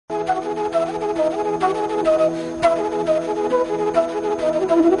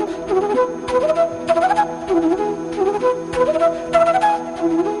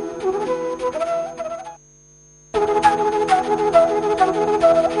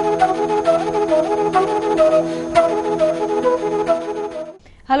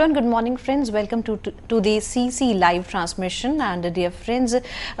Hello and good morning, friends. Welcome to the CEC live transmission. And dear friends,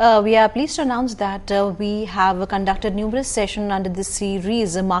 we are pleased to announce that we have conducted numerous sessions under this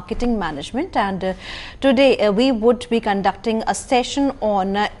series, Marketing Management. And today we would be conducting a session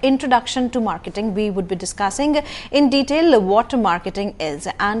on Introduction to Marketing. We would be discussing in detail what marketing is.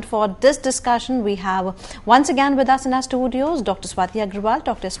 And for this discussion, we have once again with us in our studios Dr. Swati Agrawal.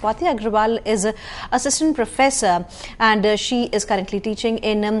 Dr. Swati Agrawal is Assistant Professor and she is currently teaching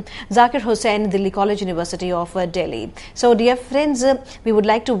in Zakir Hussain, Delhi College University of Delhi. So dear friends, we would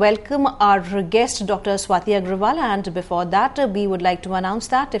like to welcome our guest Dr. Swati Agrawal, and before that we would like to announce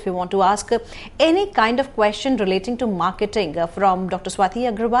that if you want to ask any kind of question relating to marketing from Dr. Swati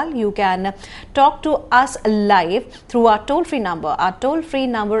Agrawal, you can talk to us live through our toll-free number. Our toll-free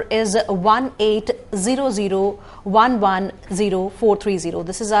number is 1800-110-430.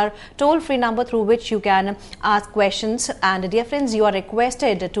 This is our toll-free number through which you can ask questions. And dear friends, you are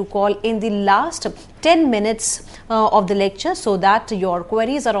requested to call in the last 10 minutes of the lecture so that your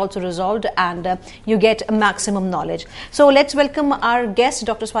queries are also resolved and you get maximum knowledge. So let's welcome our guest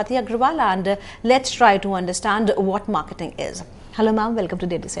Dr. Swati Agrawal and let's try to understand what marketing is. Hello ma'am, welcome to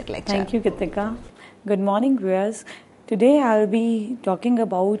Daily Set Lecture. Thank you Kritika. Good morning viewers. Today I'll be talking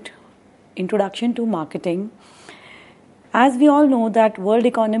about Introduction to Marketing. As we all know that world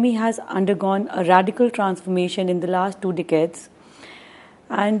economy has undergone a radical transformation in the last 2 decades.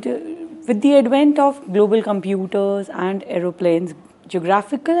 And with the advent of global computers and aeroplanes,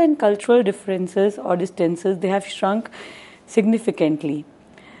 geographical and cultural differences or distances, they have shrunk significantly.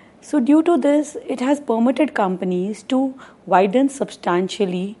 So due to this, it has permitted companies to widen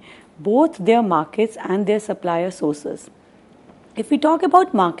substantially both their markets and their supplier sources. If we talk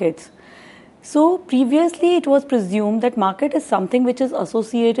about markets, so previously it was presumed that market is something which is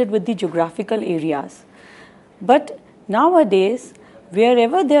associated with the geographical areas. But nowadays,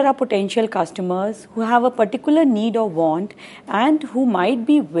 wherever there are potential customers who have a particular need or want and who might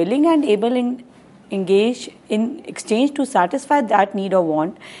be willing and able to engage in exchange to satisfy that need or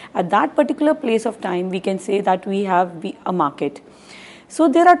want, at that particular place of time, we can say that we have a market. So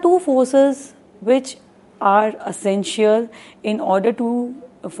there are 2 forces which are essential in order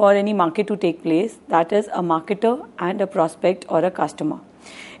for any market to take place, that is a marketer and a prospect or a customer.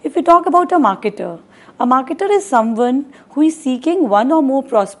 If we talk about a marketer is someone who is seeking one or more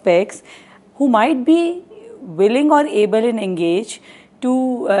prospects who might be willing or able in engage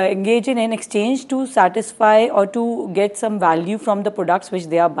in an exchange to satisfy or to get some value from the products which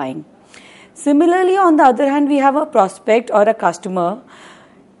they are buying. Similarly, on the other hand, we have a prospect or a customer.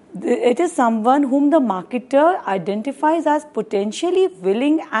 It is someone whom the marketer identifies as potentially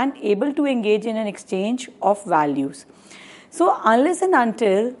willing and able to engage in an exchange of values. So unless and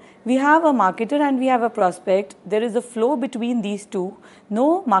until we have a marketer and we have a prospect, there is a flow between these two,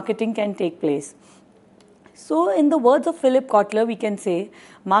 no marketing can take place. So in the words of Philip Kotler, we can say,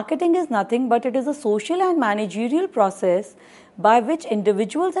 marketing is nothing but it is a social and managerial process by which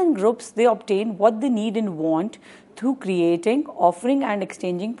individuals and groups, they obtain what they need and want through creating, offering and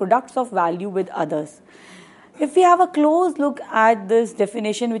exchanging products of value with others. If we have a close look at this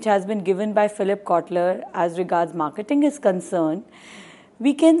definition which has been given by Philip Kotler as regards marketing is concerned,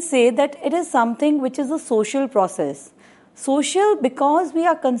 we can say that it is something which is a social process. Social because we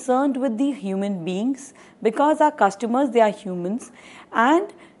are concerned with the human beings, because our customers, they are humans,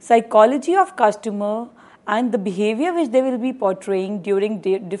 and psychology of customer and the behavior which they will be portraying during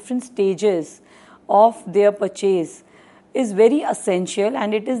different stages of their purchase is very essential,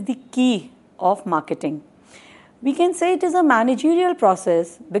 and it is the key of marketing. We can say it is a managerial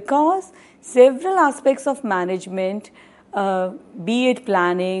process because several aspects of management, be it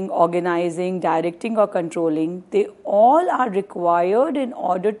planning, organizing, directing or controlling, they all are required in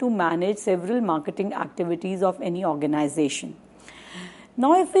order to manage several marketing activities of any organization.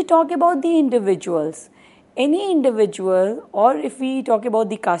 Now if we talk about the individuals, any individual, or if we talk about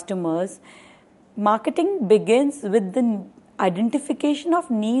the customers, marketing begins with the identification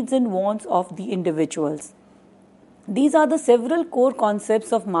of needs and wants of the individuals. These are the several core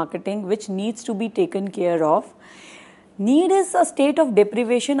concepts of marketing which needs to be taken care of. Need is a state of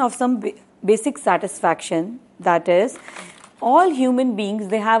deprivation of some basic satisfaction. That is, all human beings,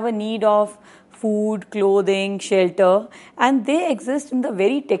 they have a need of food, clothing, shelter, and they exist in the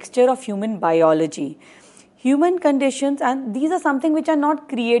very texture of human biology. human conditions, and these are something which are not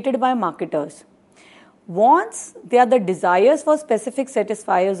created by marketers. Wants, they are the desires for specific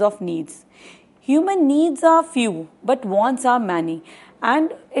satisfiers of needs. Human needs are few, but wants are many.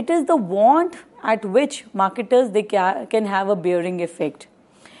 And it is the want at which marketers they can have a bearing effect.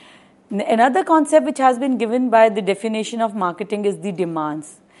 Another concept which has been given by the definition of marketing is the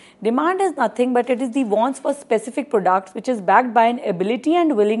demands. Demand is nothing but it is the wants for specific products which is backed by an ability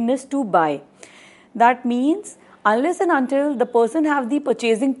and willingness to buy. That means unless and until the person have the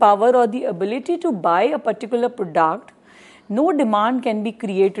purchasing power or the ability to buy a particular product, no demand can be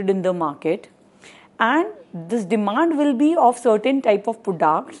created in the market. And this demand will be of certain type of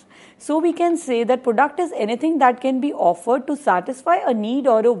products. So we can say that product is anything that can be offered to satisfy a need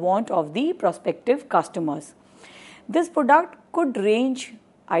or a want of the prospective customers. This product could range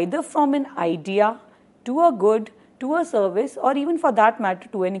either from an idea to a good, to a service, or even for that matter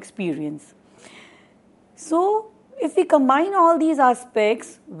to an experience. So if we combine all these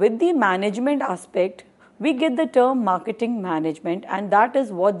aspects with the management aspect, we get the term marketing management, and that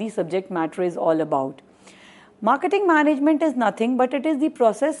is what the subject matter is all about. Marketing management is nothing but it is the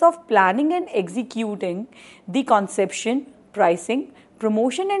process of planning and executing the conception, pricing,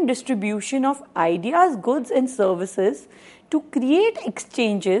 promotion and distribution of ideas, goods and services to create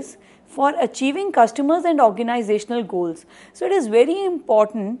exchanges for achieving customers and organizational goals. So it is very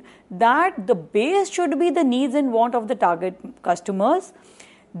important that the base should be the needs and want of the target customers.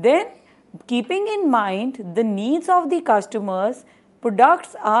 Then keeping in mind the needs of the customers,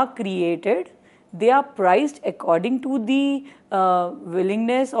 products are created, they are priced according to the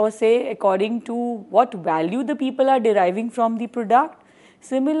willingness or say according to what value the people are deriving from the product.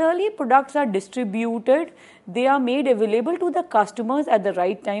 Similarly, products are distributed, they are made available to the customers at the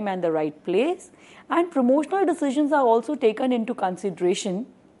right time and the right place, and promotional decisions are also taken into consideration.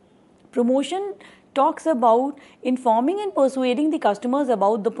 Promotion talks about informing and persuading the customers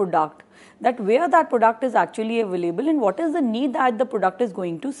about the product, that where that product is actually available and what is the need that the product is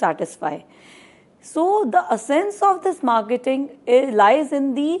going to satisfy. So the essence of this marketing lies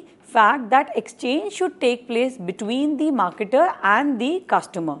in the fact that exchange should take place between the marketer and the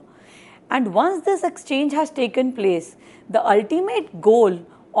customer. And once this exchange has taken place, the ultimate goal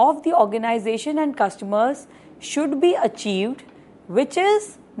of the organization and customers should be achieved, which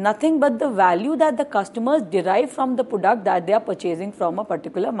is nothing but the value that the customers derive from the product that they are purchasing from a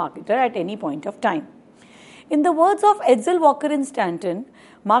particular marketer at any point of time. In the words of Edsel, Walker and Stanton,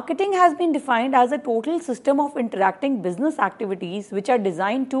 marketing has been defined as a total system of interacting business activities which are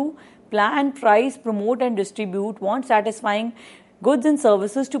designed to plan, price, promote and distribute want-satisfying goods and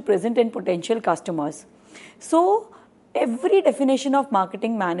services to present and potential customers. So, every definition of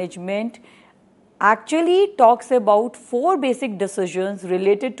marketing management actually talks about 4 basic decisions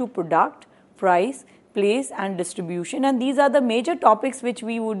related to product, price, place and distribution, and these are the major topics which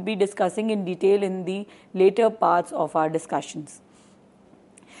we would be discussing in detail in the later parts of our discussions.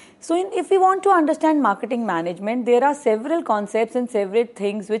 So if we want to understand marketing management, there are several concepts and several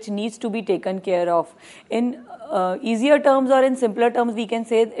things which needs to be taken care of. In easier terms or in simpler terms, we can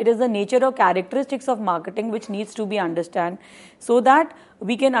say it is the nature or characteristics of marketing which needs to be understood so that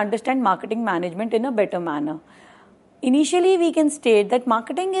we can understand marketing management in a better manner. Initially, we can state that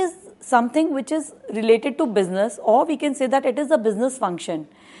marketing is something which is related to business, or we can say that it is a business function.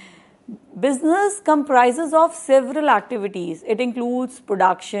 Business comprises of several activities. It includes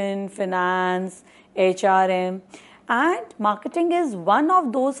production, finance, HRM, and marketing is one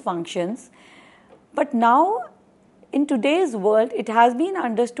of those functions. But now, in today's world, it has been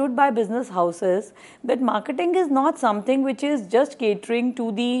understood by business houses that marketing is not something which is just catering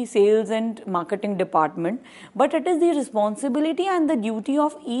to the sales and marketing department, but it is the responsibility and the duty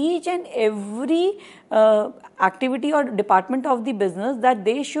of each and every activity or department of the business that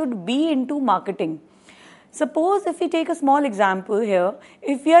they should be into marketing. Suppose if we take a small example here,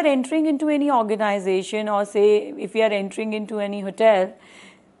 if we are entering into any organization or say if we are entering into any hotel,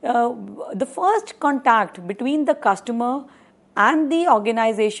 the first contact between the customer and the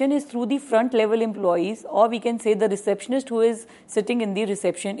organization is through the front level employees, or we can say the receptionist who is sitting in the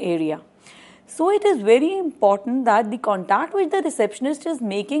reception area. So it is very important that the contact which the receptionist is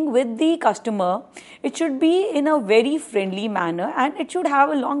making with the customer, it should be in a very friendly manner and it should have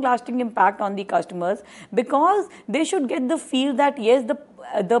a long lasting impact on the customers, because they should get the feel that yes,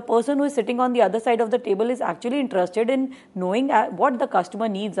 the person who is sitting on the other side of the table is actually interested in knowing what the customer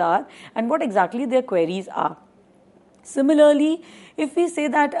needs are and what exactly their queries are. Similarly, if we say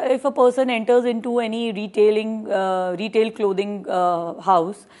that if a person enters into any retail clothing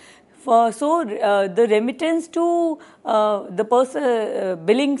house, the remittance to the person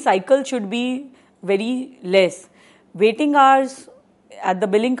billing cycle should be very less. Waiting hours at the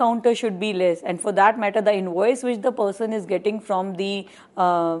billing counter should be less, and for that matter, the invoice which the person is getting from the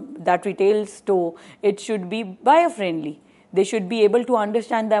that retail store, it should be buyer friendly. They should be able to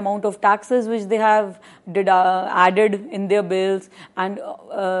understand the amount of taxes which they have added in their bills and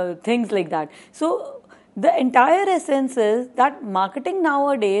things like that. So the entire essence is that marketing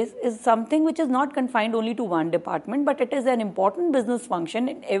nowadays is something which is not confined only to one department, but it is an important business function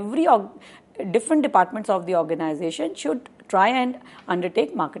in every different departments of the organization should try and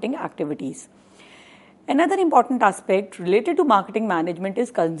undertake marketing activities. Another important aspect related to marketing management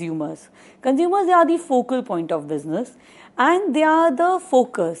is consumers. Consumers are the focal point of business and they are the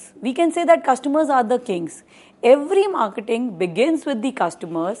focus. We can say that customers are the kings. Every marketing begins with the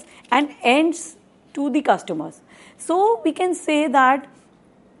customers and ends to the customers. So we can say that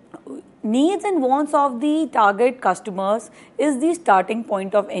needs and wants of the target customers is the starting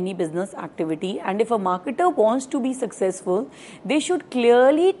point of any business activity, and if a marketer wants to be successful, they should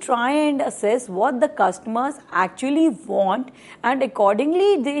clearly try and assess what the customers actually want, and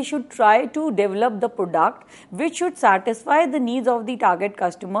accordingly they should try to develop the product which should satisfy the needs of the target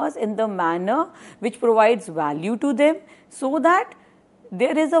customers in the manner which provides value to them, so that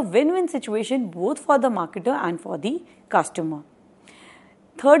there is a win-win situation both for the marketer and for the customer.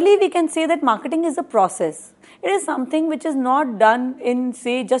 Thirdly, we can say that marketing is a process. It is something which is not done in,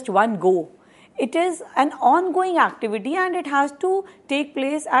 say, just one go. It is an ongoing activity and it has to take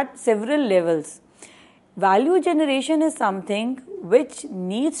place at several levels. Value generation is something which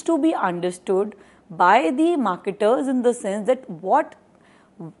needs to be understood by the marketers in the sense that what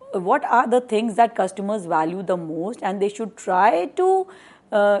are the things that customers value the most, and they should try to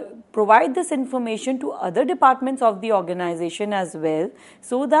provide this information to other departments of the organization as well,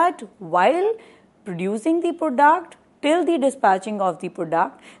 so that while producing the product till the dispatching of the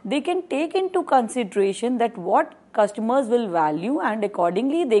product, they can take into consideration that what customers will value, and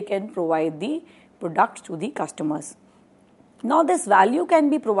accordingly they can provide the products to the customers. Now this value can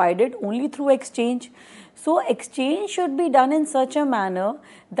be provided only through exchange. So exchange should be done in such a manner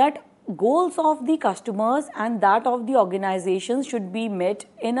that goals of the customers and that of the organizations should be met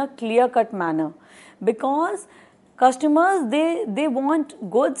in a clear-cut manner, because customers they want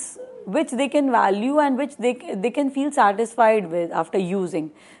goods which they can value and which they can feel satisfied with after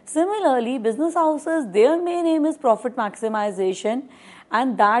using. Similarly, business houses, their main aim is profit maximization,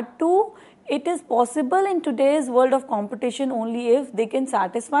 and that too it is possible in today's world of competition only if they can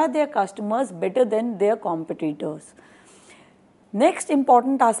satisfy their customers better than their competitors. Next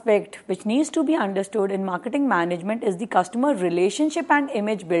important aspect which needs to be understood in marketing management is the customer relationship and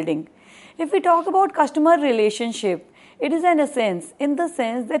image building. If we talk about customer relationship, it is an essence in the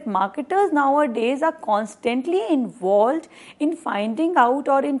sense that marketers nowadays are constantly involved in finding out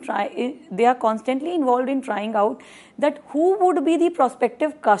they are constantly involved in trying out that who would be the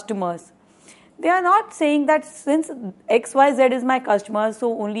prospective customers. They are not saying that since XYZ is my customer,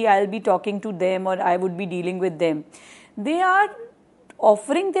 so only I'll be talking to them or I would be dealing with them. They are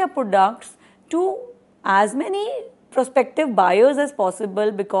offering their products to as many prospective buyers as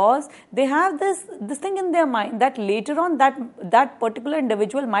possible, because they have this thing in their mind that later on that particular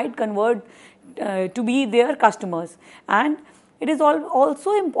individual might convert to be their customers. And it is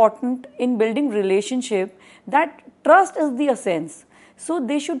also important in building relationship that trust is the essence. So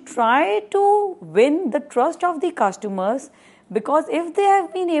they should try to win the trust of the customers, because if they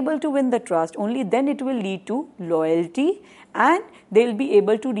have been able to win the trust, only then it will lead to loyalty and they will be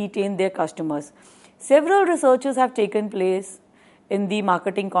able to retain their customers. Several researches have taken place in the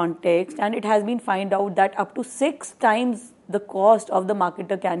marketing context, and it has been found out that up to 6 times the cost of the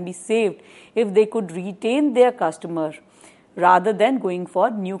marketer can be saved if they could retain their customer rather than going for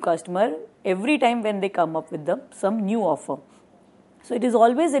new customer every time when they come up with some new offer. So it is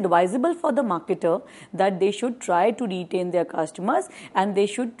always advisable for the marketer that they should try to retain their customers and they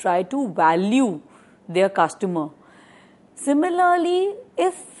should try to value their customer. Similarly,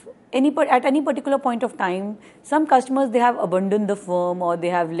 if at any particular point of time, some customers they have abandoned the firm or they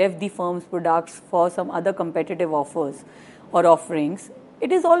have left the firm's products for some other competitive offers or offerings,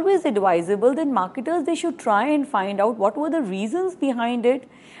 it is always advisable that marketers they should try and find out what were the reasons behind it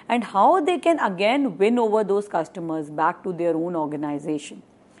and how they can again win over those customers back to their own organization.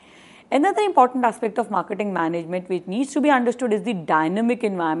 Another important aspect of marketing management which needs to be understood is the dynamic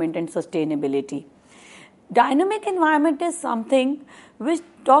environment and sustainability. Dynamic environment is something which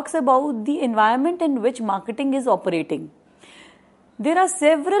talks about the environment in which marketing is operating. There are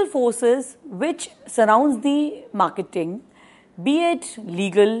several forces which surrounds the marketing, be it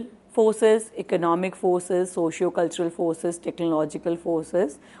legal, forces, economic forces, socio-cultural forces, technological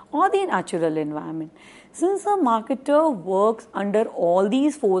forces, or the natural environment. Since a marketer works under all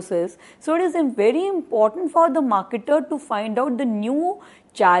these forces, so it is very important for the marketer to find out the new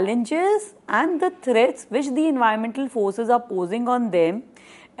challenges and the threats which the environmental forces are posing on them,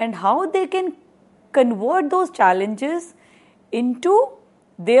 and how they can convert those challenges into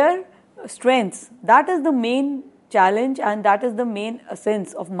their strengths. That is the main challenge, and that is the main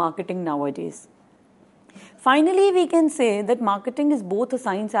essence of marketing nowadays. Finally, we can say that marketing is both a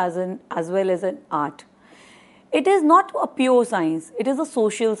science as well as an art. It is not a pure science, it is a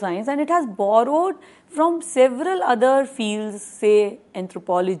social science, and it has borrowed from several other fields, say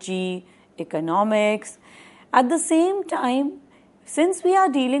anthropology, economics. At the same time, since we are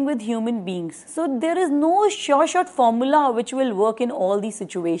dealing with human beings, so there is no sure-shot formula which will work in all these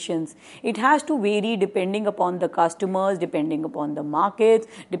situations. It has to vary depending upon the customers, depending upon the markets,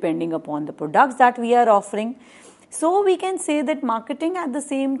 depending upon the products that we are offering. So we can say that marketing at the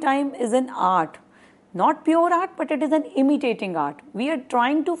same time is an art. Not pure art, but it is an imitating art. We are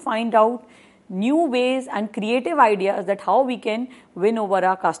trying to find out new ways and creative ideas that how we can win over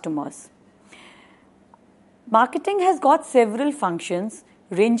our customers. Marketing has got several functions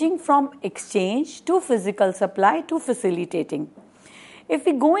ranging from exchange to physical supply to facilitating. If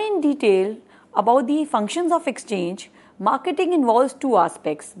we go in detail about the functions of exchange, marketing involves two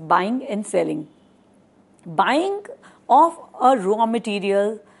aspects, buying and selling. Buying of a raw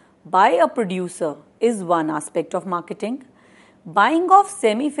material by a producer is one aspect of marketing. Buying of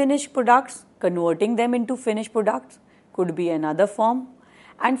semi-finished products, converting them into finished products could be another form.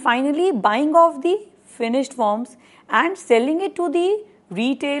 And finally, buying of the finished forms and selling it to the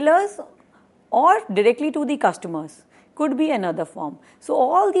retailers or directly to the customers could be another form. So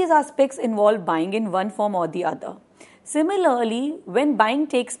all these aspects involve buying in one form or the other. Similarly, when buying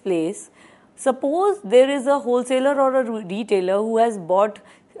takes place, suppose there is a wholesaler or a retailer who has bought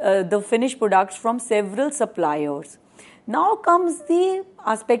the finished products from several suppliers. Now comes the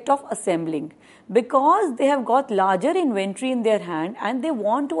aspect of assembling, because they have got larger inventory in their hand and they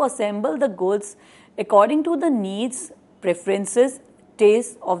want to assemble the goods according to the needs, preferences,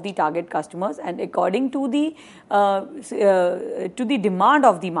 tastes of the target customers and according to the demand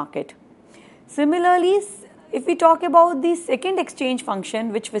of the market. Similarly, if we talk about the second exchange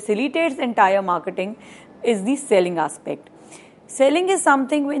function which facilitates entire marketing, is the selling aspect. Selling is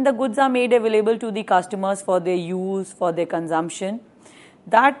something when the goods are made available to the customers for their use, for their consumption.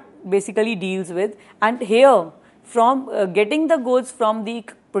 That basically deals with, and here from getting the goods from the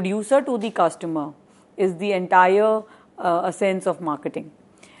producer to the customer is the entire essence of marketing.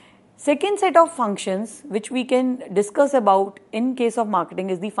 Second set of functions which we can discuss about in case of marketing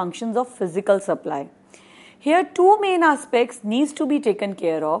is the functions of physical supply. Here two main aspects needs to be taken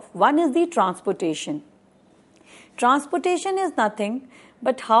care of. One is the transportation. Transportation is nothing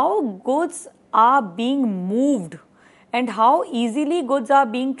but how goods are being moved and how easily goods are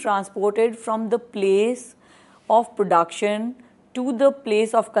being transported from the place of production to the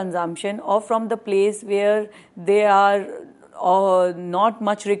place of consumption, or from the place where they are not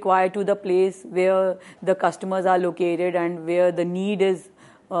much required to the place where the customers are located and where the need is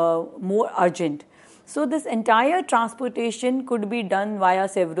more urgent. So this entire transportation could be done via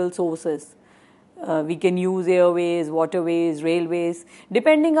several sources. We can use airways, waterways, railways,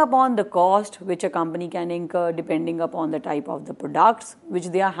 depending upon the cost which a company can incur, depending upon the type of the products which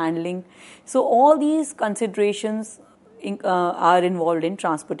they are handling. So all these considerations are involved in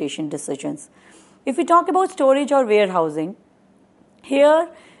transportation decisions. If we talk about storage or warehousing, here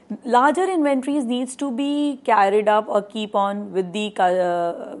larger inventories needs to be carried up or keep on with the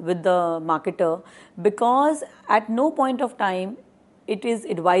marketer, because at no point of time it is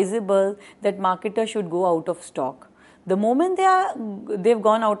advisable that marketer should go out of stock. The moment they've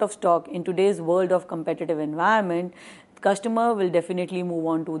gone out of stock in today's world of competitive environment, customer will definitely move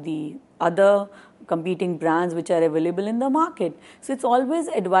on to the other competing brands which are available in the market. So it's always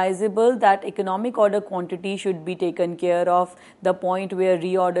advisable that economic order quantity should be taken care of, the point where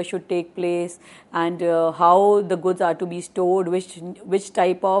reorder should take place, and how the goods are to be stored, which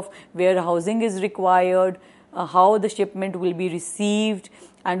type of warehousing is required, how the shipment will be received,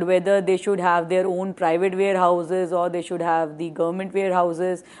 and whether they should have their own private warehouses or they should have the government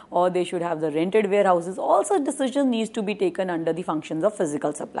warehouses or they should have the rented warehouses. All such decisions needs to be taken under the functions of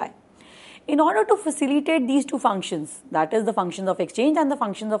physical supply. In order to facilitate these two functions, that is the functions of exchange and the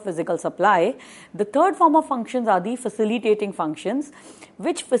functions of physical supply, the third form of functions are the facilitating functions,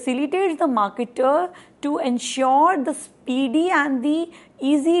 which facilitates the marketer to ensure the speedy and the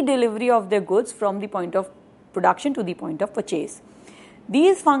easy delivery of their goods from the point of production to the point of purchase.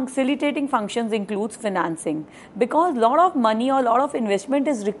 These facilitating functions includes financing, because a lot of money or a lot of investment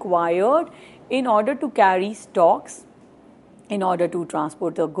is required in order to carry stocks, in order to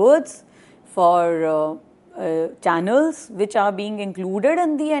transport the goods, for channels which are being included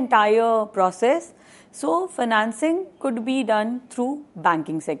in the entire process. So financing could be done through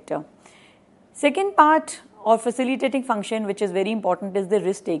banking sector. Second part or facilitating function which is very important is the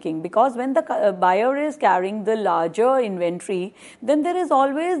risk taking, because when the buyer is carrying the larger inventory, then there is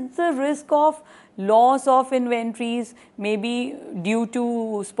always the risk of loss of inventories, maybe due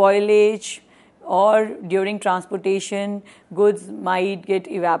to spoilage, or during transportation goods might get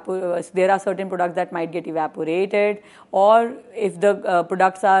evaporated. There are certain products that might get evaporated, or if the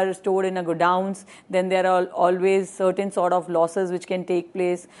products are stored in a godowns, then there are always certain sort of losses which can take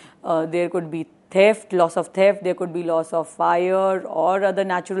place. There could be theft, loss of theft, there could be loss of fire or other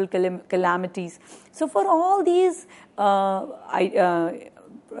natural calamities. So for all these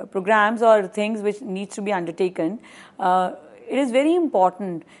programs or things which needs to be undertaken, it is very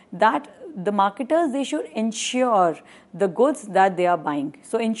important that the marketers, they should insure the goods that they are buying.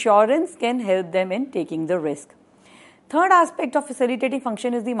 So insurance can help them in taking the risk. Third aspect of facilitating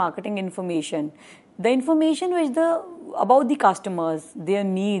function is the marketing information. The information which about the customers, their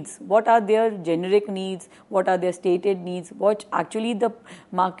needs, what are their generic needs, what are their stated needs, what actually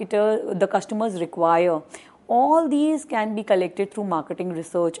the customers require. All these can be collected through marketing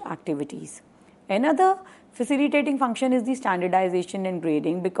research activities. Another facilitating function is the standardization and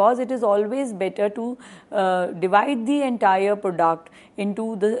grading, because it is always better to divide the entire product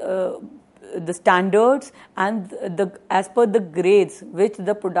into the standards and as per the grades which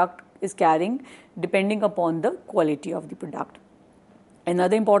the product is carrying, depending upon the quality of the product.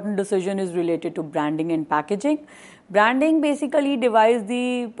 Another important decision is related to branding and packaging. Branding basically divides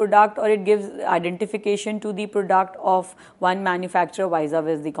the product, or it gives identification to the product of one manufacturer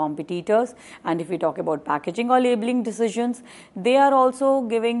vis-a-vis the competitors. And if we talk about packaging or labeling decisions, they are also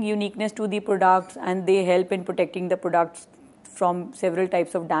giving uniqueness to the products, and they help in protecting the products from several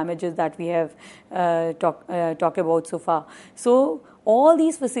types of damages that we have talked about so far. So all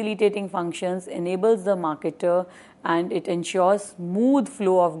these facilitating functions enables the marketer, and it ensures smooth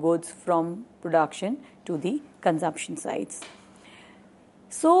flow of goods from production to the consumption sites.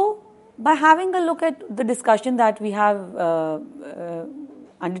 So by having a look at the discussion that we have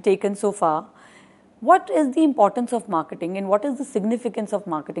undertaken so far, what is the importance of marketing and what is the significance of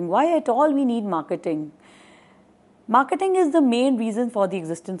marketing? Why at all we need marketing? Marketing is the main reason for the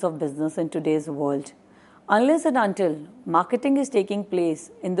existence of business in today's world. Unless and until marketing is taking place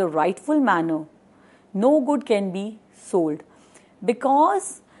in the rightful manner, no good can be sold.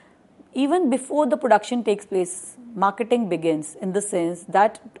 Because even before the production takes place, marketing begins, in the sense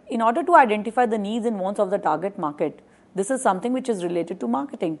that in order to identify the needs and wants of the target market, this is something which is related to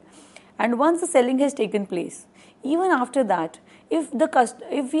marketing. And once the selling has taken place, even after that,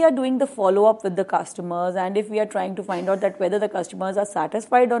 if we are doing the follow-up with the customers, and if we are trying to find out that whether the customers are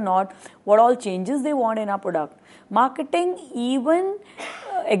satisfied or not, what all changes they want in our product, marketing even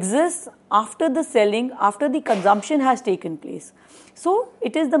exists after the selling, after the consumption has taken place. So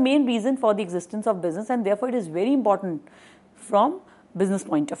it is the main reason for the existence of business, and therefore it is very important from business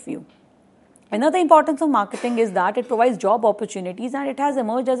point of view. Another importance of marketing is that it provides job opportunities, and it has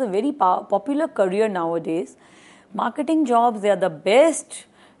emerged as a very popular career nowadays. Marketing jobs, they are the best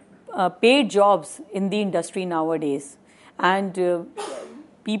paid jobs in the industry nowadays, and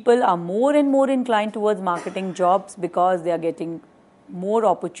people are more and more inclined towards marketing jobs because they are getting more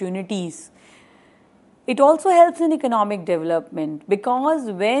opportunities. It also helps in economic development, because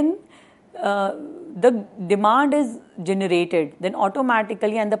when the demand is generated, then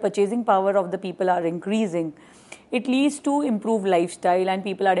automatically, and the purchasing power of the people are increasing, it leads to improved lifestyle, and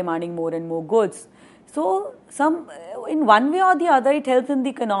people are demanding more and more goods. So in one way or the other, it helps in the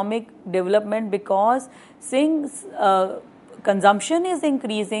economic development, because since consumption is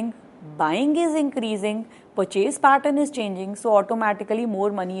increasing, buying is increasing, purchase pattern is changing, so automatically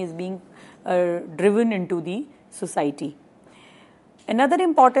more money is being driven into the society. Another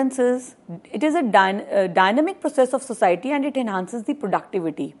importance is it is a dynamic process of society, and it enhances the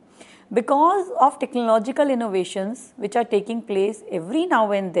productivity. Because of technological innovations which are taking place every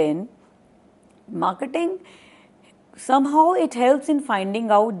now and then, marketing somehow it helps in finding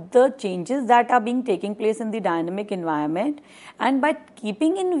out the changes that are being taking place in the dynamic environment, and by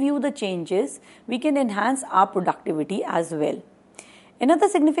keeping in view the changes, we can enhance our productivity as well. Another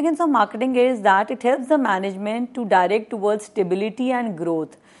significance of marketing is that it helps the management to direct towards stability and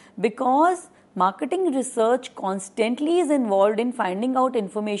growth, because marketing research constantly is involved in finding out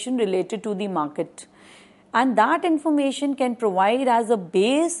information related to the market. and that information can provide as a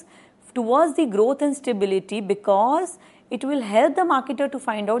base towards the growth and stability, because it will help the marketer to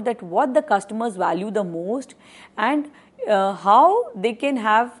find out that what the customers value the most and how they can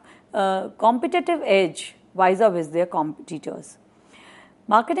have competitive edge vis-a-vis their competitors.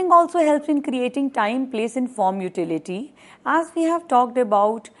 Marketing also helps in creating time, place and form utility. As we have talked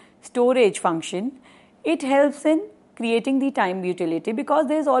about storage function, it helps in creating the time utility because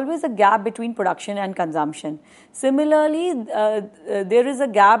there is always a gap between production and consumption. Similarly, there is a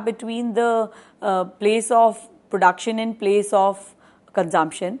gap between the place of production and place of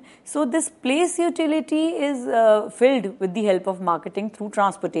consumption. So this place utility is filled with the help of marketing through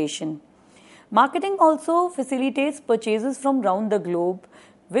transportation. Marketing also facilitates purchases from around the globe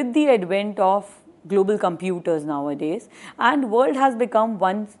with the advent of global computers nowadays, and world has become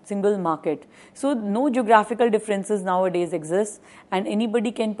one single market. So no geographical differences nowadays exist, and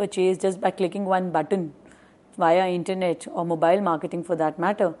anybody can purchase just by clicking one button via internet or mobile marketing for that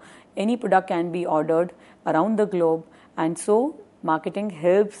matter. Any product can be ordered around the globe, and so marketing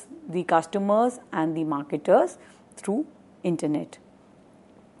helps the customers and the marketers through internet.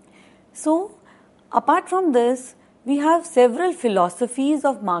 So apart from this, we have several philosophies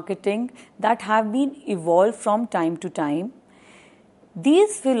of marketing that have been evolved from time to time.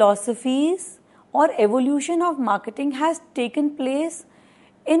 These philosophies or evolution of marketing has taken place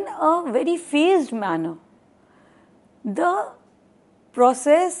in a very phased manner. The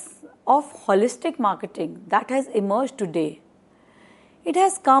process of holistic marketing that has emerged today, it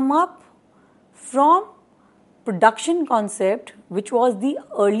has come up from production concept, which was the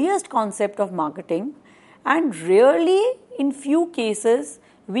earliest concept of marketing, and rarely in few cases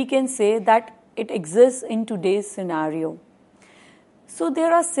we can say that it exists in today's scenario. So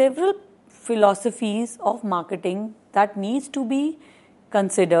there are several philosophies of marketing that needs to be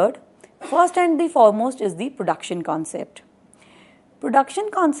considered. First and the foremost is the production concept. Production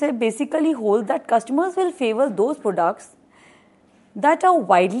concept basically holds that customers will favor those products that are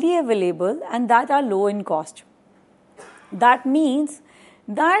widely available and that are low in cost. That means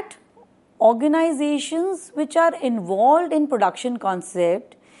that organizations which are involved in production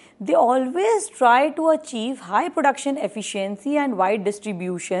concept, they always try to achieve high production efficiency and wide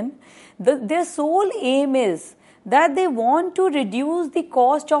distribution. Their sole aim is that they want to reduce the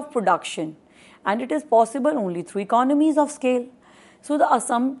cost of production, and it is possible only through economies of scale. So the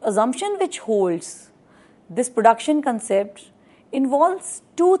assumption which holds this production concept involves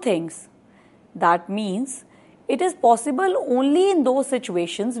two things. That means it is possible only in those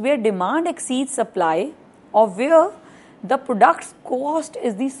situations where demand exceeds supply or where the product's cost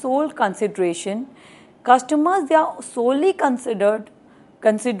is the sole consideration. Customers, they are solely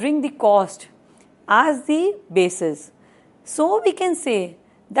considering the cost as the basis. So we can say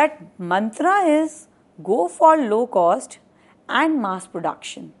that mantra is go for low cost and mass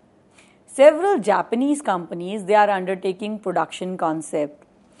production. Several Japanese companies, they are undertaking production concept.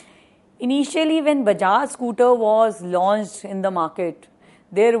 Initially, when Bajaj scooter was launched in the market,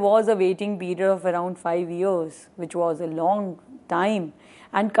 there was a waiting period of around 5 years, which was a long time.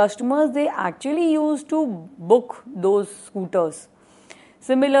 And customers, they actually used to book those scooters.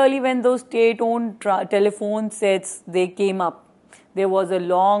 Similarly, when those state-owned telephone sets, they came up, there was a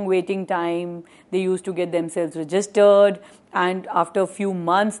long waiting time. They used to get themselves registered, and after a few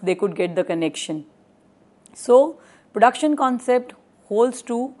months, they could get the connection. So, production concept holds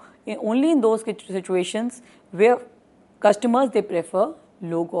true only in those situations where customers, they prefer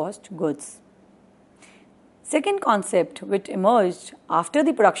low-cost goods. Second concept which emerged after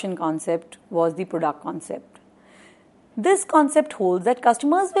the production concept was the product concept. This concept holds that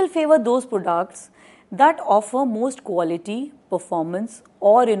customers will favor those products that offer most quality, performance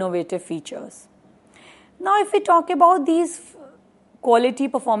or innovative features. Now, if we talk about these quality,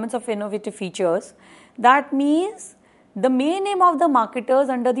 performance of innovative features, that means the main aim of the marketers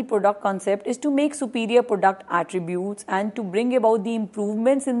under the product concept is to make superior product attributes and to bring about the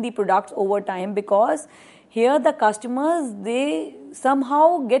improvements in the products over time, because here the customers, they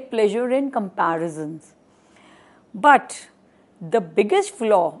somehow get pleasure in comparisons. But the biggest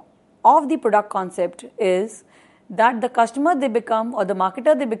flaw of the product concept is that the customer, they become, or the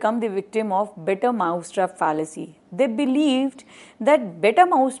marketer, they become the victim of better mousetrap fallacy. They believed that better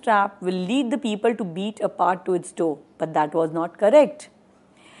mousetrap will lead the people to beat a part to its door, but that was not correct.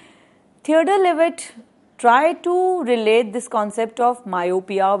 Theodore Levitt tried to relate this concept of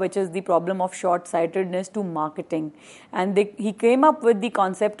myopia, which is the problem of short-sightedness, to marketing, and he came up with the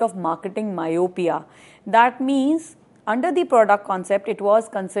concept of marketing myopia. That means under the product concept, it was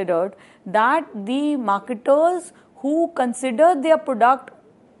considered that the marketers who consider their product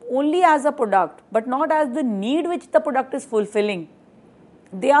only as a product, but not as the need which the product is fulfilling,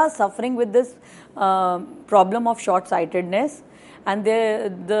 they are suffering with this problem of short-sightedness. And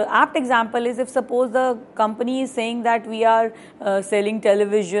the apt example is, if suppose the company is saying that we are selling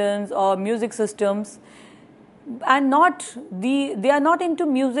televisions or music systems, and they are not into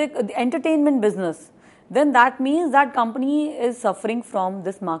music, the entertainment business, then that means that company is suffering from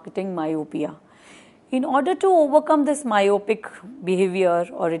this marketing myopia. In order to overcome this myopic behavior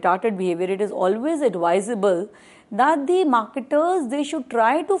or retarded behavior, it is always advisable that the marketers, they should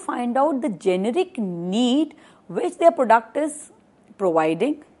try to find out the generic need which their product is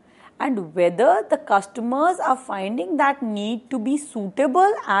providing, and whether the customers are finding that need to be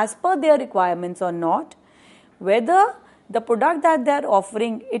suitable as per their requirements or not, whether the product that they are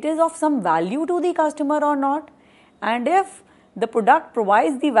offering, it is of some value to the customer or not, and if the product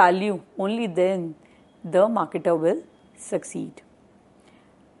provides the value, only then the marketer will succeed.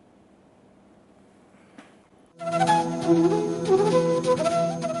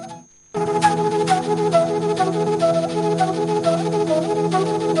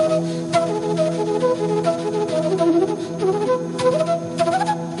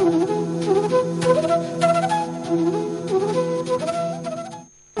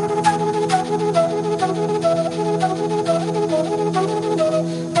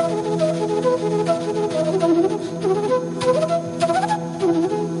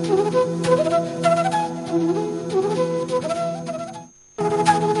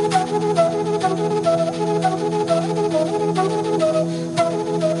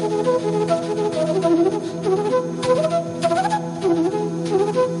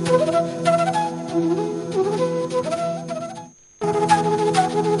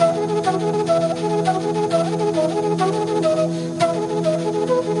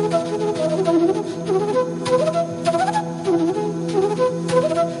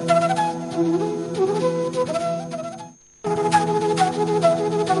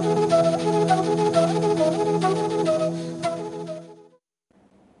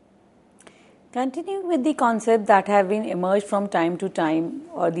 Continuing with the concepts that have been emerged from time to time,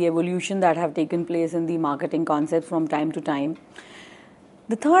 or the evolution that have taken place in the marketing concepts from time to time,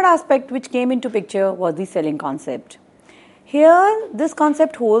 the third aspect which came into picture was the selling concept. Here, this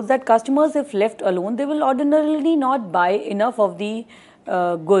concept holds that customers, if left alone, they will ordinarily not buy enough of the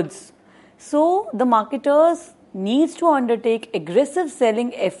goods. So, the marketers needs to undertake aggressive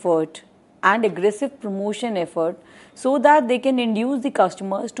selling effort and aggressive promotion effort so that they can induce the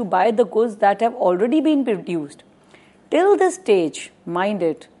customers to buy the goods that have already been produced. Till this stage, mind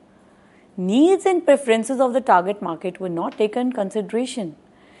it, needs and preferences of the target market were not taken into consideration.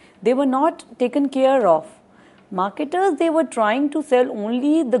 They were not taken care of. Marketers, they were trying to sell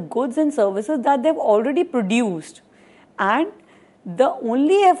only the goods and services that they've already produced, and the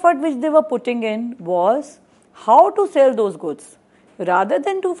only effort which they were putting in was how to sell those goods, rather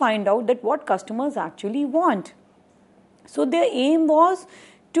than to find out that what customers actually want. So their aim was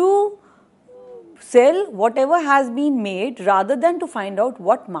to sell whatever has been made rather than to find out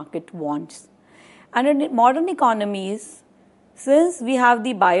what market wants. And in modern economies, since we have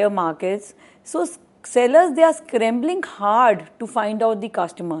the buyer markets, so sellers, they are scrambling hard to find out the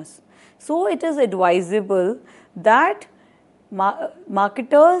customers. So it is advisable that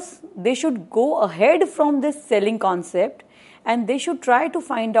marketers, they should go ahead from this selling concept, and they should try to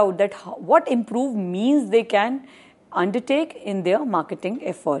find out that what improved means they can undertake in their marketing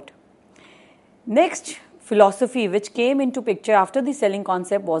effort. Next philosophy which came into picture after the selling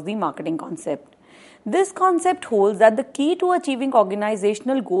concept was the marketing concept. This concept holds that the key to achieving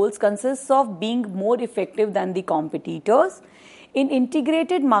organizational goals consists of being more effective than the competitors in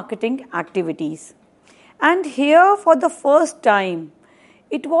integrated marketing activities. And here, for the first time,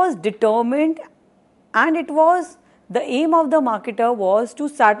 it was determined, and it was the aim of the marketer was to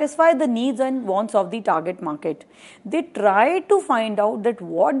satisfy the needs and wants of the target market. They tried to find out that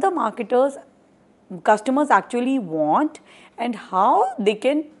what the customers actually want and how they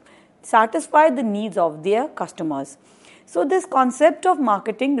can satisfy the needs of their customers. So this concept of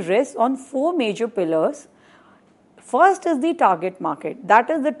marketing rests on four major pillars. First is the target market. That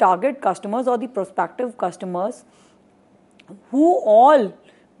is the target customers or the prospective customers who all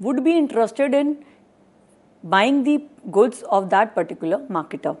would be interested in buying the goods of that particular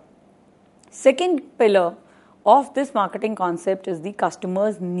marketer. Second pillar of this marketing concept is the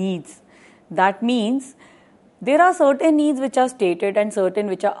customer's needs. That means there are certain needs which are stated and certain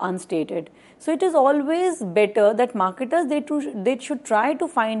which are unstated. So it is always better that marketers, they should try to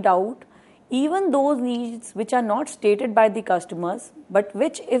find out even those needs which are not stated by the customers, but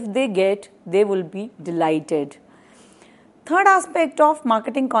which if they get, they will be delighted. third aspect of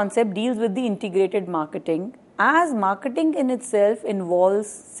marketing concept deals with the integrated marketing, as marketing in itself involves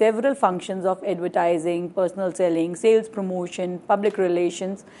several functions of advertising, personal selling, sales promotion, public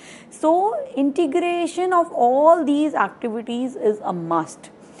relations. So integration of all these activities is a must.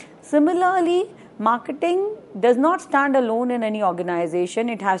 Similarly, marketing does not stand alone in any organization.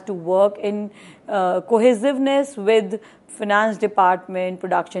 It has to work in cohesiveness with finance department,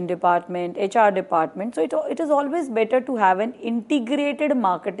 production department, HR department. So it is always better to have an integrated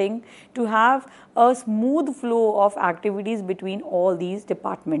marketing, to have a smooth flow of activities between all these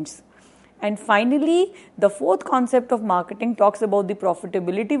departments. And finally, the fourth concept of marketing talks about the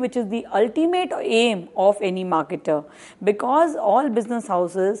profitability, which is the ultimate aim of any marketer, because all business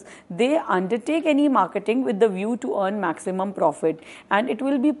houses, they undertake any marketing with the view to earn maximum profit, and it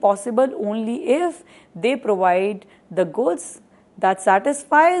will be possible only if they provide the goods that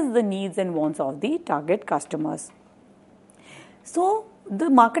satisfies the needs and wants of the target customers. So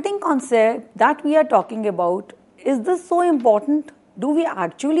the marketing concept that we are talking about, is this so important? Do we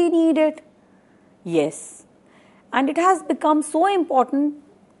actually need it? Yes, and it has become so important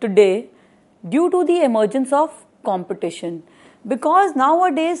today due to the emergence of competition, because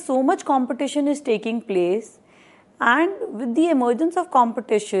nowadays so much competition is taking place, and with the emergence of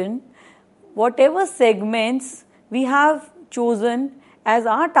competition, whatever segments we have chosen as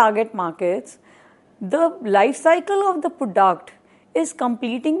our target markets, the life cycle of the product is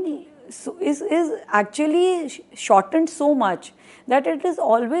actually shortened so much that it is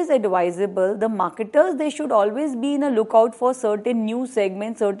always advisable, the marketers, they should always be in a lookout for certain new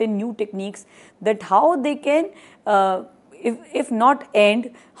segments, certain new techniques, that how they can, if not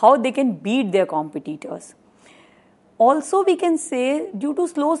end, how they can beat their competitors. Also, we can say due to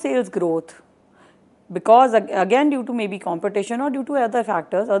slow sales growth, because again due to maybe competition or due to other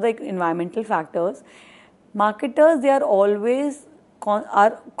factors, other environmental factors, marketers, they are always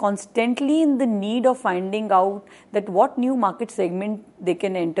constantly in the need of finding out that what new market segment they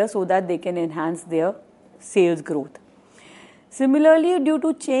can enter so that they can enhance their sales growth. Similarly, due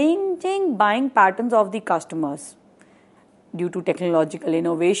to changing buying patterns of the customers, due to technological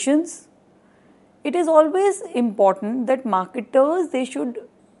innovations, it is always important that marketers, they should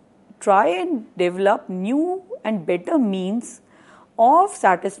try and develop new and better means of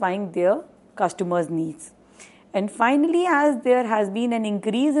satisfying their customers' needs. And finally, as there has been an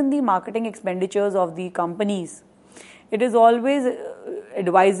increase in the marketing expenditures of the companies, it is always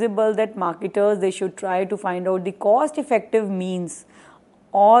advisable that marketers, they should try to find out the cost-effective means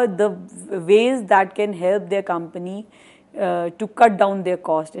or the ways that can help their company to cut down their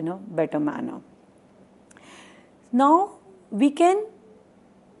cost in a better manner. Now, we can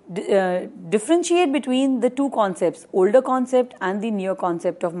differentiate between the two concepts, older concept and the newer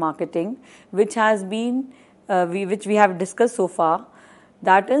concept of marketing, which has been which we have discussed so far.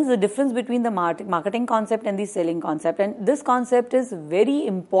 That is the difference between the marketing concept and the selling concept, and this concept is very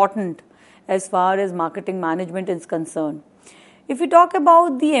important as far as marketing management is concerned. If we talk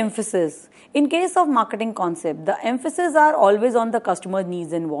about the emphasis, in case of marketing concept, the emphasis are always on the customer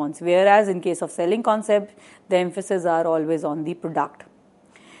needs and wants, whereas in case of selling concept, the emphasis are always on the product.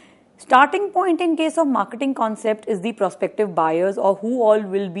 Starting point in case of marketing concept is the prospective buyers, or who all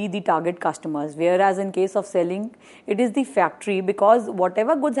will be the target customers, whereas in case of selling, it is the factory, because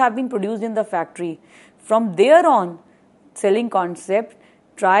whatever goods have been produced in the factory, from there on, selling concept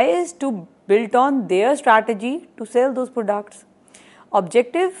tries to build on their strategy to sell those products.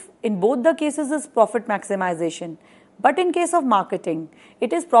 Objective in both the cases is profit maximization. But in case of marketing,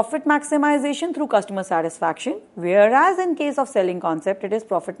 it is profit maximization through customer satisfaction, whereas in case of selling concept, it is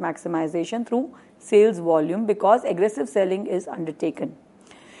profit maximization through sales volume, because aggressive selling is undertaken.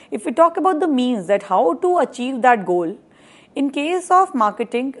 If we talk about the means, that how to achieve that goal, in case of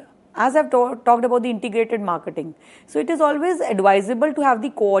marketing, as I've talked about the integrated marketing, so it is always advisable to have the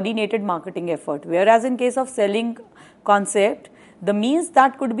coordinated marketing effort, whereas in case of selling concept, the means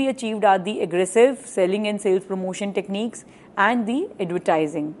that could be achieved are the aggressive selling and sales promotion techniques and the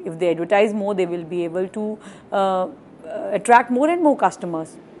advertising. If they advertise more, they will be able to attract more and more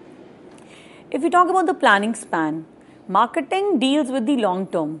customers. If we talk about the planning span, marketing deals with the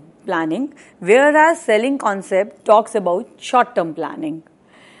long-term planning, whereas selling concept talks about short-term planning.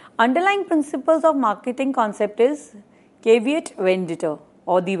 Underlying principles of marketing concept is caveat venditor,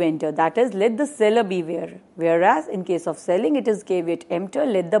 or the vendor, that is, let the seller beware, whereas in case of selling, it is caveat emptor,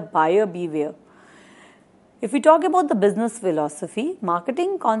 let the buyer beware. If we talk about the business philosophy,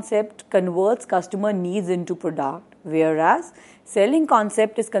 marketing concept converts customer needs into product, whereas selling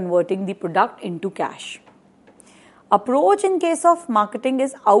concept is converting the product into cash. Approach in case of marketing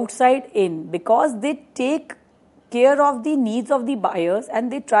is outside in, because they take care of the needs of the buyers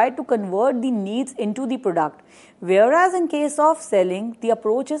and they try to convert the needs into the product. Whereas in case of selling, the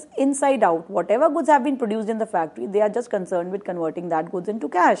approach is inside out. Whatever goods have been produced in the factory, they are just concerned with converting that goods into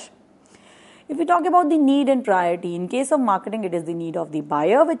cash. If we talk about the need and priority, in case of marketing, it is the need of the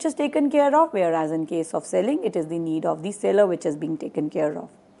buyer which is taken care of, whereas in case of selling, it is the need of the seller which is being taken care of.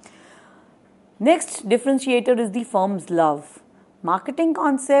 Next differentiator is the firm's love. Marketing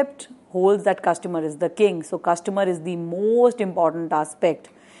concept holds that customer is the king, so customer is the most important aspect,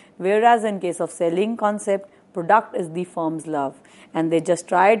 whereas in case of selling concept, product is the firm's love and they just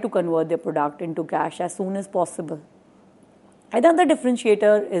try to convert their product into cash as soon as possible. Another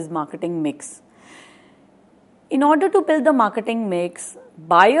differentiator is marketing mix. In order to build the marketing mix,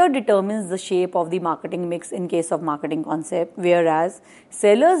 buyer determines the shape of the marketing mix in case of marketing concept, whereas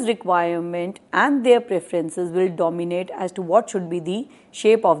seller's requirement and their preferences will dominate as to what should be the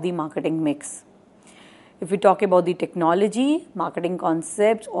shape of the marketing mix. If we talk about the technology, marketing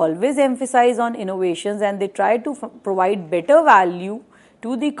concepts always emphasize on innovations and they try to provide better value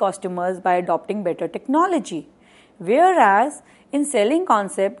to the customers by adopting better technology. Whereas in selling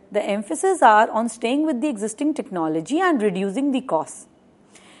concept, the emphasis are on staying with the existing technology and reducing the costs.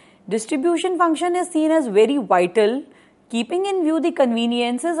 Distribution function is seen as very vital, keeping in view the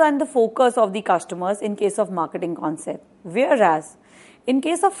conveniences and the focus of the customers in case of marketing concept. Whereas in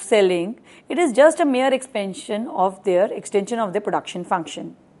case of selling, it is just a mere extension of their production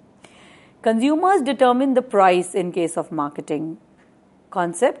function. Consumers determine the price in case of marketing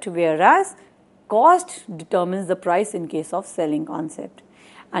concept, whereas cost determines the price in case of selling concept.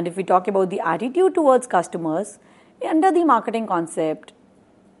 And if we talk about the attitude towards customers, under the marketing concept,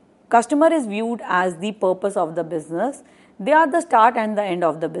 customer is viewed as the purpose of the business. They are the start and the end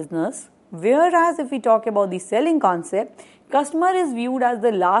of the business. Whereas if we talk about the selling concept, customer is viewed as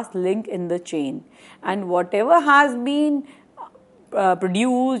the last link in the chain. And whatever has been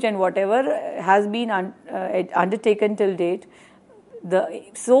produced and whatever has been undertaken till date, the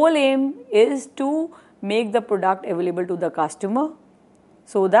sole aim is to make the product available to the customer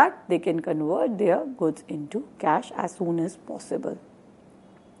so that they can convert their goods into cash as soon as possible.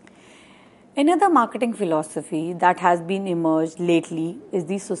 Another marketing philosophy that has been emerged lately is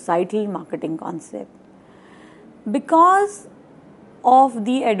the societal marketing concept. Because of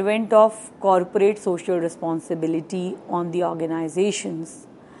the advent of corporate social responsibility on the organizations,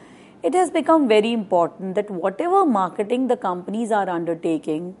 it has become very important that whatever marketing the companies are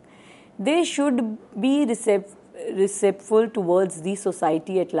undertaking, they should be receptive towards the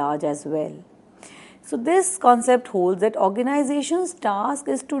society at large as well. So this concept holds that organizations' task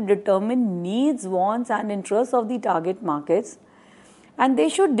is to determine needs, wants and interests of the target markets, and they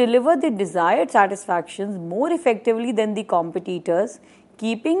should deliver the desired satisfactions more effectively than the competitors,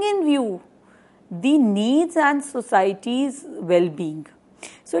 keeping in view the needs and society's well-being.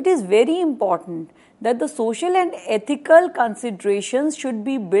 So it is very important that the social and ethical considerations should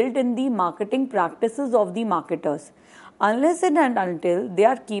be built in the marketing practices of the marketers. Unless and until they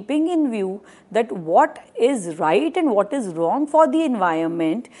are keeping in view that what is right and what is wrong for the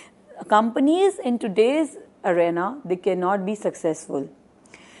environment, companies in today's arena, they cannot be successful.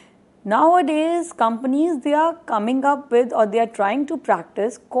 Nowadays, companies, they are coming up with or they are trying to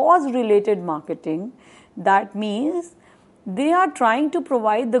practice cause-related marketing. That means they are trying to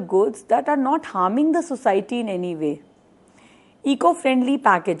provide the goods that are not harming the society in any way. Eco-friendly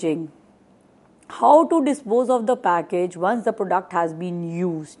packaging. How to dispose of the package once the product has been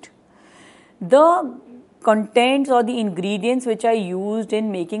used. The contents or the ingredients which are used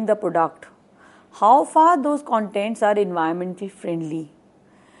in making the product. How far those contents are environmentally friendly.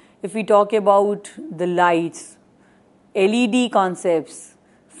 If we talk about the lights, LED concepts,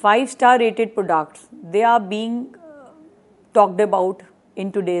 5-star rated products, they are being talked about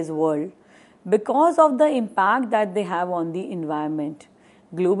in today's world because of the impact that they have on the environment.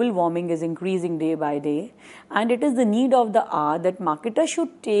 Global warming is increasing day by day, and it is the need of the hour that marketers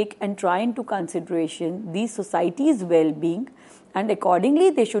should take and try into consideration the society's well-being, and accordingly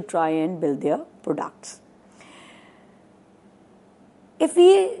they should try and build their products. If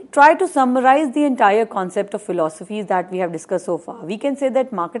we try to summarize the entire concept of philosophies that we have discussed so far, we can say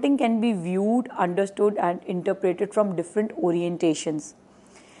that marketing can be viewed, understood and interpreted from different orientations.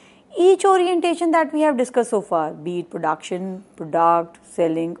 Each orientation that we have discussed so far, be it production, product,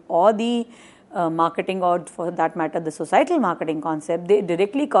 selling or the marketing, or for that matter the societal marketing concept, they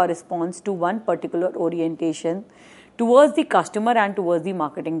directly corresponds to one particular orientation towards the customer and towards the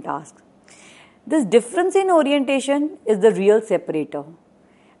marketing task. This difference in orientation is the real separator,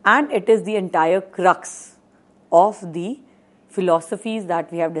 and it is the entire crux of the philosophies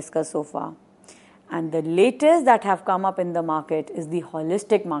that we have discussed so far. And the latest that have come up in the market is the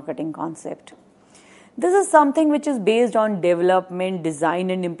holistic marketing concept. This is something which is based on development, design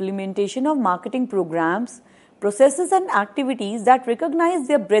and implementation of marketing programs, processes and activities that recognize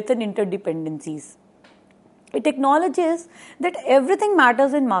their breadth and interdependencies. It acknowledges that everything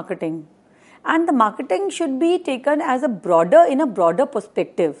matters in marketing, and the marketing should be taken as in a broader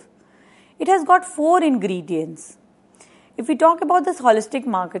perspective. It has got 4 ingredients. If we talk about this holistic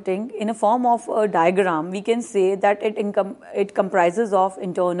marketing in a form of a diagram, we can say that it comprises of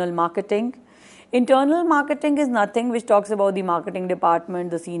internal marketing. Internal marketing is nothing which talks about the marketing department,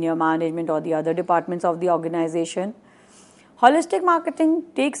 the senior management or the other departments of the organization. Holistic marketing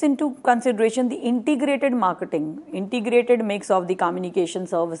takes into consideration the integrated marketing, integrated mix of the communication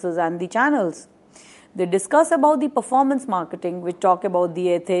services and the channels. They discuss about the performance marketing, which talk about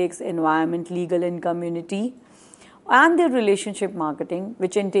the ethics, environment, legal and community, and the relationship marketing,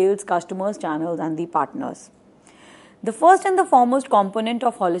 which entails customers, channels and the partners. The first and the foremost component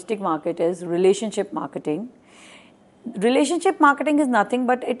of holistic market is relationship marketing. Relationship marketing is nothing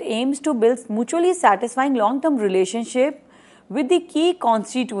but it aims to build mutually satisfying long-term relationship with the key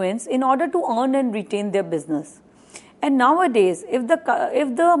constituents in order to earn and retain their business. And nowadays, if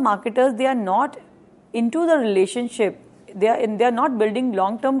the marketers, they are not into the relationship, they are not building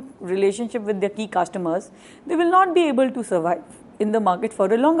long-term relationship with their key customers, they will not be able to survive in the market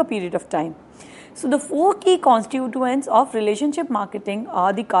for a longer period of time. So the 4 key constituents of relationship marketing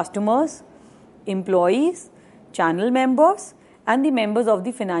are the customers, employees, channel members and the members of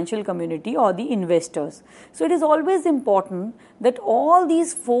the financial community or the investors. So it is always important that all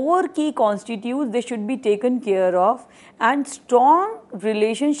these 4 key constituents, they should be taken care of, and strong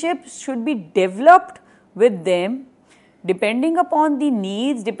relationships should be developed with them depending upon the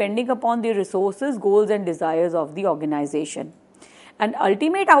needs, depending upon the resources, goals and desires of the organization. And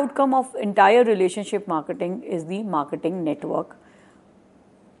ultimate outcome of entire relationship marketing is the marketing network.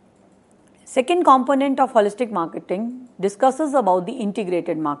 Second component of holistic marketing discusses about the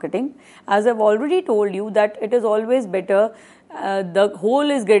integrated marketing. As I've already told you that it is always better, the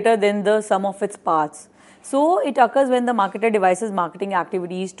whole is greater than the sum of its parts. So it occurs when the marketer devises marketing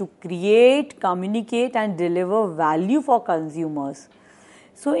activities to create, communicate and deliver value for consumers.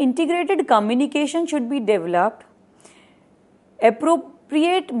 So integrated communication should be developed.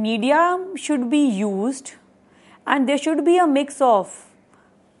 Appropriate media should be used, and there should be a mix of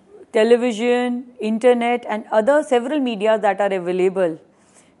television, internet and other several media that are available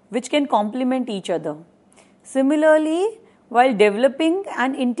which can complement each other. Similarly, while developing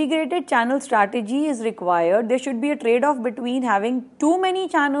an integrated channel strategy is required, there should be a trade-off between having too many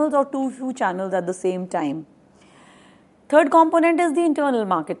channels or too few channels at the same time. Third component is the internal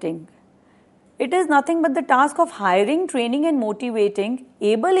marketing. It is nothing but the task of hiring, training and motivating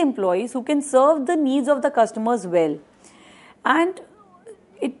able employees who can serve the needs of the customers well. And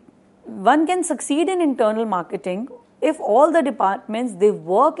one can succeed in internal marketing if all the departments, they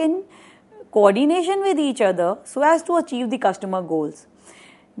work in coordination with each other so as to achieve the customer goals.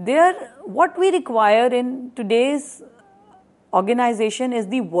 What we require in today's organization is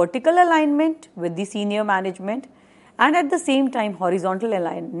the vertical alignment with the senior management and at the same time horizontal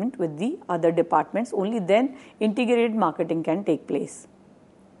alignment with the other departments. Only then integrated marketing can take place.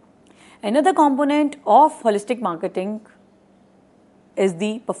 Another component of holistic marketing is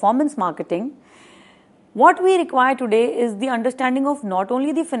the performance marketing. What we require today is the understanding of not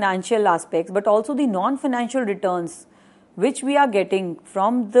only the financial aspects but also the non-financial returns which we are getting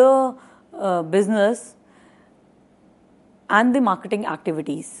from the business and the marketing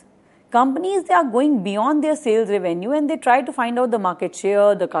activities. Companies, they are going beyond their sales revenue and they try to find out the market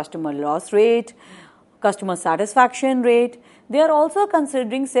share, the customer loss rate, customer satisfaction rate. They are also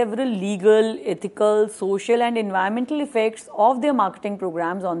considering several legal, ethical, social and environmental effects of their marketing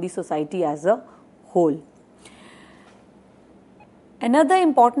programs on the society as a whole. Another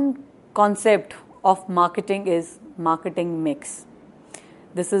important concept of marketing is marketing mix.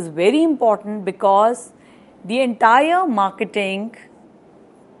 This is very important because the entire marketing,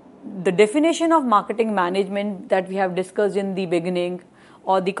 the definition of marketing management that we have discussed in the beginning,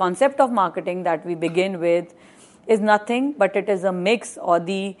 or the concept of marketing that we begin with, is nothing but it is a mix, or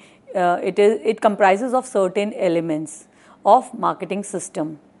it comprises of certain elements of marketing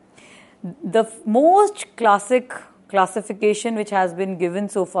system. The most classic classification which has been given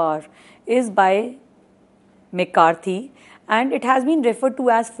so far is by McCarthy, and it has been referred to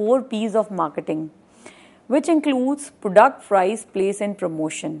as 4 P's of marketing, which includes product, price, place and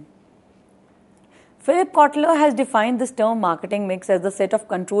promotion. Philip Kotler has defined this term marketing mix as the set of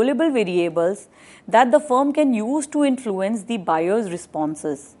controllable variables that the firm can use to influence the buyer's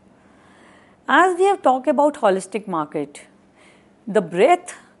responses. As we have talked about holistic market, the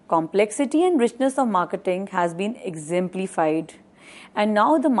breadth, complexity and richness of marketing has been exemplified, and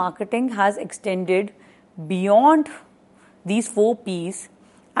now the marketing has extended beyond these 4 P's,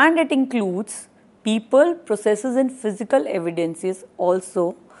 and it includes people, processes and physical evidences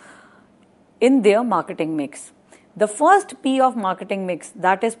also in their marketing mix. The first P of marketing mix,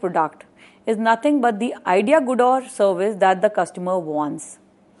 that is product, is nothing but the idea, good or service that the customer wants.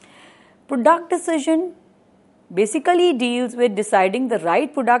 Product decision basically deals with deciding the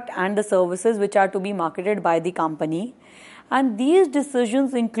right product and the services which are to be marketed by the company. And these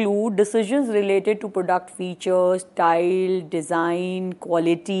decisions include decisions related to product features, style, design,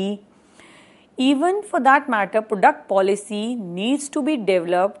 quality. Even for that matter, product policy needs to be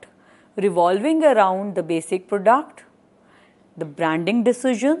developed revolving around the basic product, the branding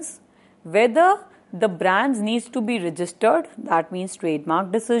decisions, whether the brands needs to be registered, that means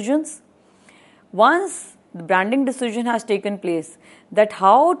trademark decisions. Once the branding decision has taken place, that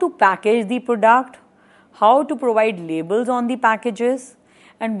how to package the product, how to provide labels on the packages,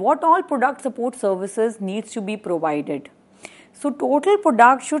 and what all product support services needs to be provided. So total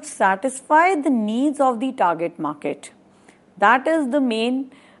product should satisfy the needs of the target market. That is the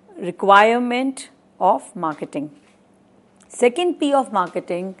main requirement of marketing. Second P of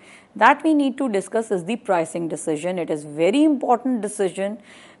marketing that we need to discuss is the pricing decision. It is very important decision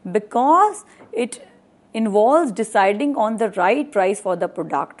because it involves deciding on the right price for the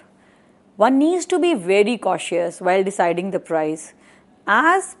product. One needs to be very cautious while deciding the price,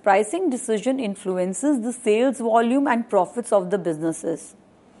 as pricing decision influences the sales volume and profits of the businesses.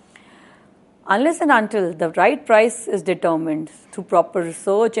 Unless and until the right price is determined through proper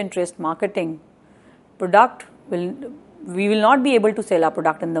research and trust marketing, we will not be able to sell our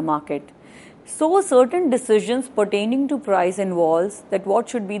product in the market. So certain decisions pertaining to price involves that what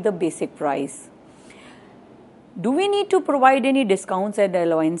should be the basic price. Do we need to provide any discounts and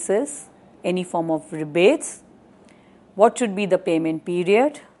allowances, any form of rebates? What should be the payment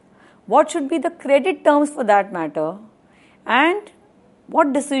period? What should be the credit terms for that matter? And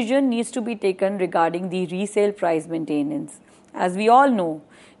what decision needs to be taken regarding the resale price maintenance? As we all know,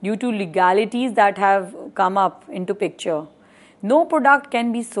 due to legalities that have come up into picture, no product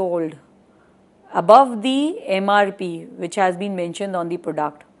can be sold above the MRP which has been mentioned on the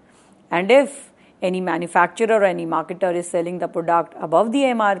product. And if any manufacturer or any marketer is selling the product above the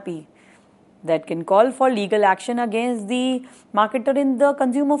MRP, that can call for legal action against the marketer in the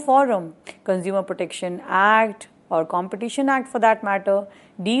consumer forum. Consumer Protection Act or Competition Act for that matter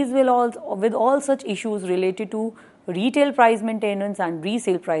deals with all such issues related to retail price maintenance and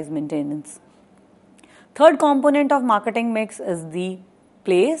resale price maintenance. Third component of marketing mix is the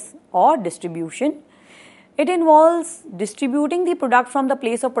place or distribution. It involves distributing the product from the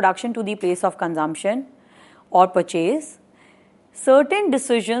place of production to the place of consumption or purchase. Certain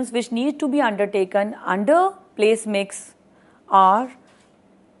decisions which need to be undertaken under place mix are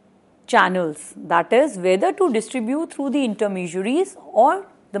channels, that is whether to distribute through the intermediaries or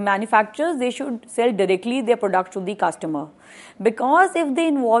the manufacturers, they should sell directly their product to the customer. Because if they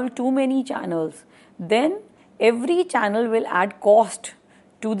involve too many channels, then every channel will add cost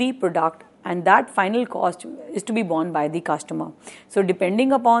to the product, and that final cost is to be borne by the customer. So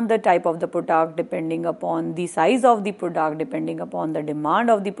depending upon the type of the product, depending upon the size of the product, depending upon the demand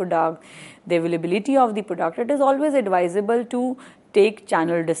of the product, the availability of the product, it is always advisable to take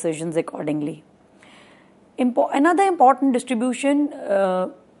channel decisions accordingly. Another important distribution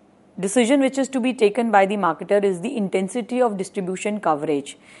decision which is to be taken by the marketer is the intensity of distribution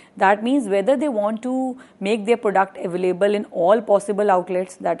coverage. That means whether they want to make their product available in all possible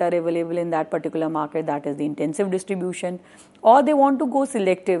outlets that are available in that particular market, that is the intensive distribution, or they want to go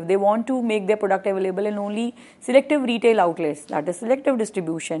selective, they want to make their product available in only selective retail outlets, that is selective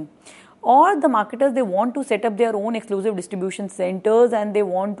distribution. Or the marketers, they want to set up their own exclusive distribution centers and they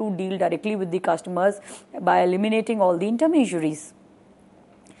want to deal directly with the customers by eliminating all the intermediaries.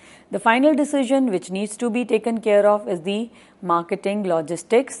 The final decision which needs to be taken care of is the marketing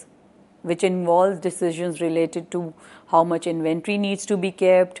logistics, which involves decisions related to how much inventory needs to be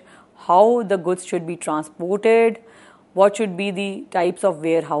kept, how the goods should be transported, what should be the types of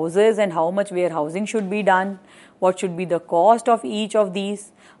warehouses and how much warehousing should be done, what should be the cost of each of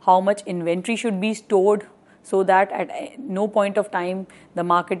these, how much inventory should be stored so that at no point of time the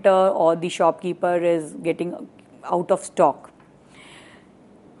marketer or the shopkeeper is getting out of stock.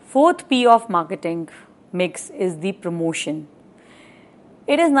 Fourth P of marketing mix is the promotion.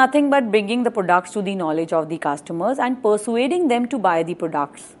 It is nothing but bringing the products to the knowledge of the customers and persuading them to buy the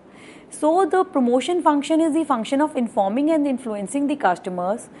products. So the promotion function is the function of informing and influencing the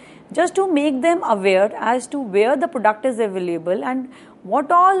customers just to make them aware as to where the product is available and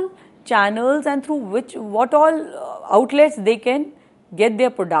what all channels and through what all outlets they can get their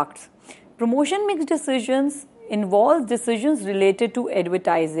products. Promotion mix decisions involves decisions related to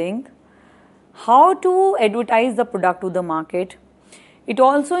advertising, how to advertise the product to the market. It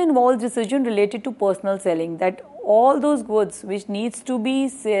also involves decision related to personal selling, that all those goods which needs to be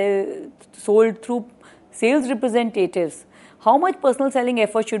sold through sales representatives, how much personal selling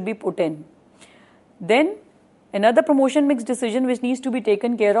effort should be put in. Then another promotion mix decision which needs to be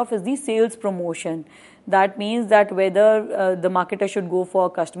taken care of is the sales promotion. That means that whether the marketer should go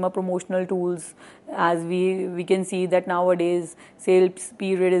for customer promotional tools, as we can see that nowadays sales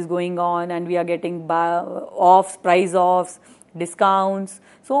period is going on and we are getting offs, price offs, discounts.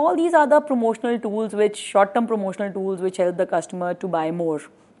 So all these are the promotional tools, which short-term promotional tools which help the customer to buy more.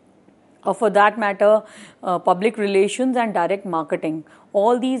 Or for that matter, public relations and direct marketing.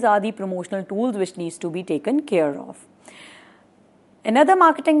 All these are the promotional tools which needs to be taken care of. Another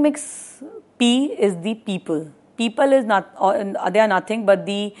marketing mix P is the people. People is not, they are nothing but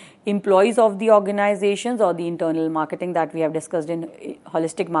the employees of the organizations or the internal marketing that we have discussed in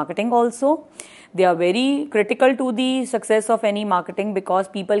holistic marketing also. They are very critical to the success of any marketing because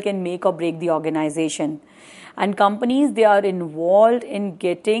people can make or break the organization. And companies, they are involved in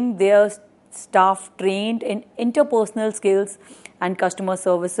getting their staff trained in interpersonal skills and customer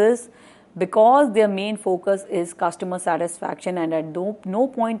services because their main focus is customer satisfaction, and at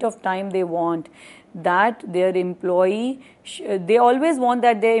no point of time they want that their employee, they always want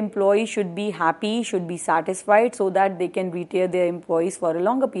that their employee should be happy, should be satisfied so that they can retain their employees for a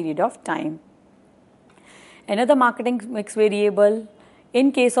longer period of time. Another marketing mix variable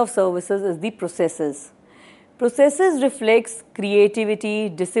in case of services is the processes. Processes reflects creativity,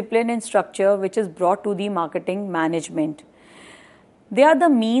 discipline and structure which is brought to the marketing management. They are the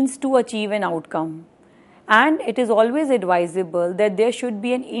means to achieve an outcome, and it is always advisable that there should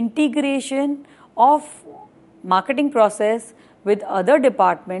be an integration of marketing process with other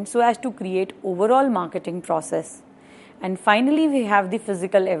departments so as to create overall marketing process. And finally, we have the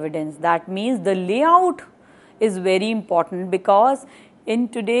physical evidence. That means the layout is very important because in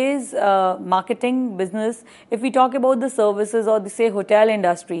today's marketing business, if we talk about the services or the say hotel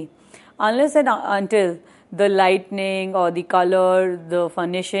industry, unless and until the lighting or the color, the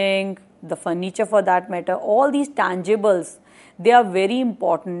furnishing, the furniture for that matter, all these tangibles, they are very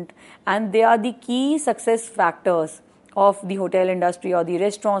important and they are the key success factors of the hotel industry or the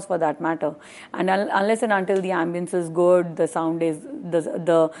restaurants for that matter. And unless and until the ambience is good, the sound is,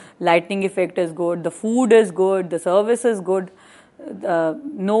 the lighting effect is good, the food is good, the service is good,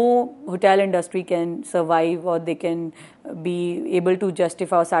 no hotel industry can survive or they can be able to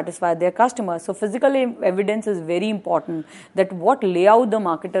justify or satisfy their customers. So physical evidence is very important, that what layout the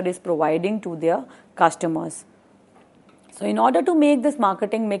marketer is providing to their customers. So in order to make this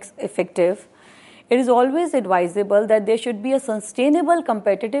marketing mix effective, it is always advisable that there should be a sustainable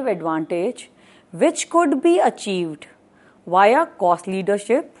competitive advantage which could be achieved via cost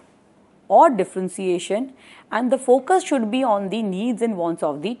leadership or differentiation, and the focus should be on the needs and wants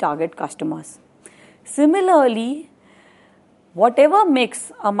of the target customers. Similarly, whatever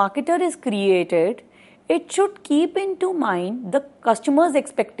mix a marketer is created, it should keep into mind the customer's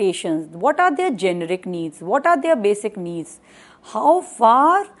expectations. What are their generic needs? What are their basic needs? How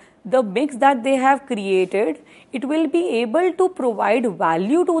far the mix that they have created, it will be able to provide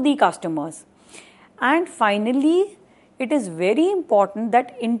value to the customers. And finally, it is very important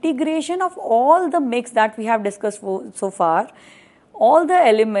that integration of all the mix that we have discussed so far, all the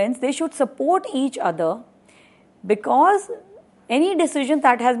elements, they should support each other, because any decision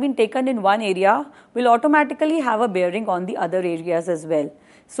that has been taken in one area will automatically have a bearing on the other areas as well.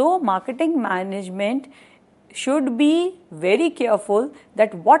 So marketing management should be very careful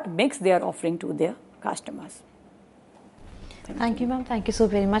that what mix they are offering to their customers. Thank you, ma'am. Thank you so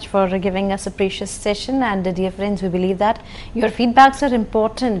very much for giving us a precious session. And dear friends, we believe that your feedbacks are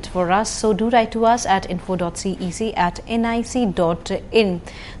important for us. So do write to us at info.cec@nic.in.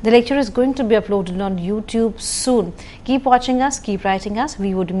 The lecture is going to be uploaded on YouTube soon. Keep watching us, keep writing us.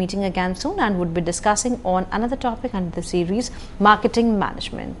 We would be meeting again soon and would be discussing on another topic under the series, marketing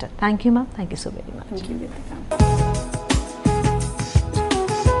management. Thank you, ma'am. Thank you so very much. Thank you, Ritika.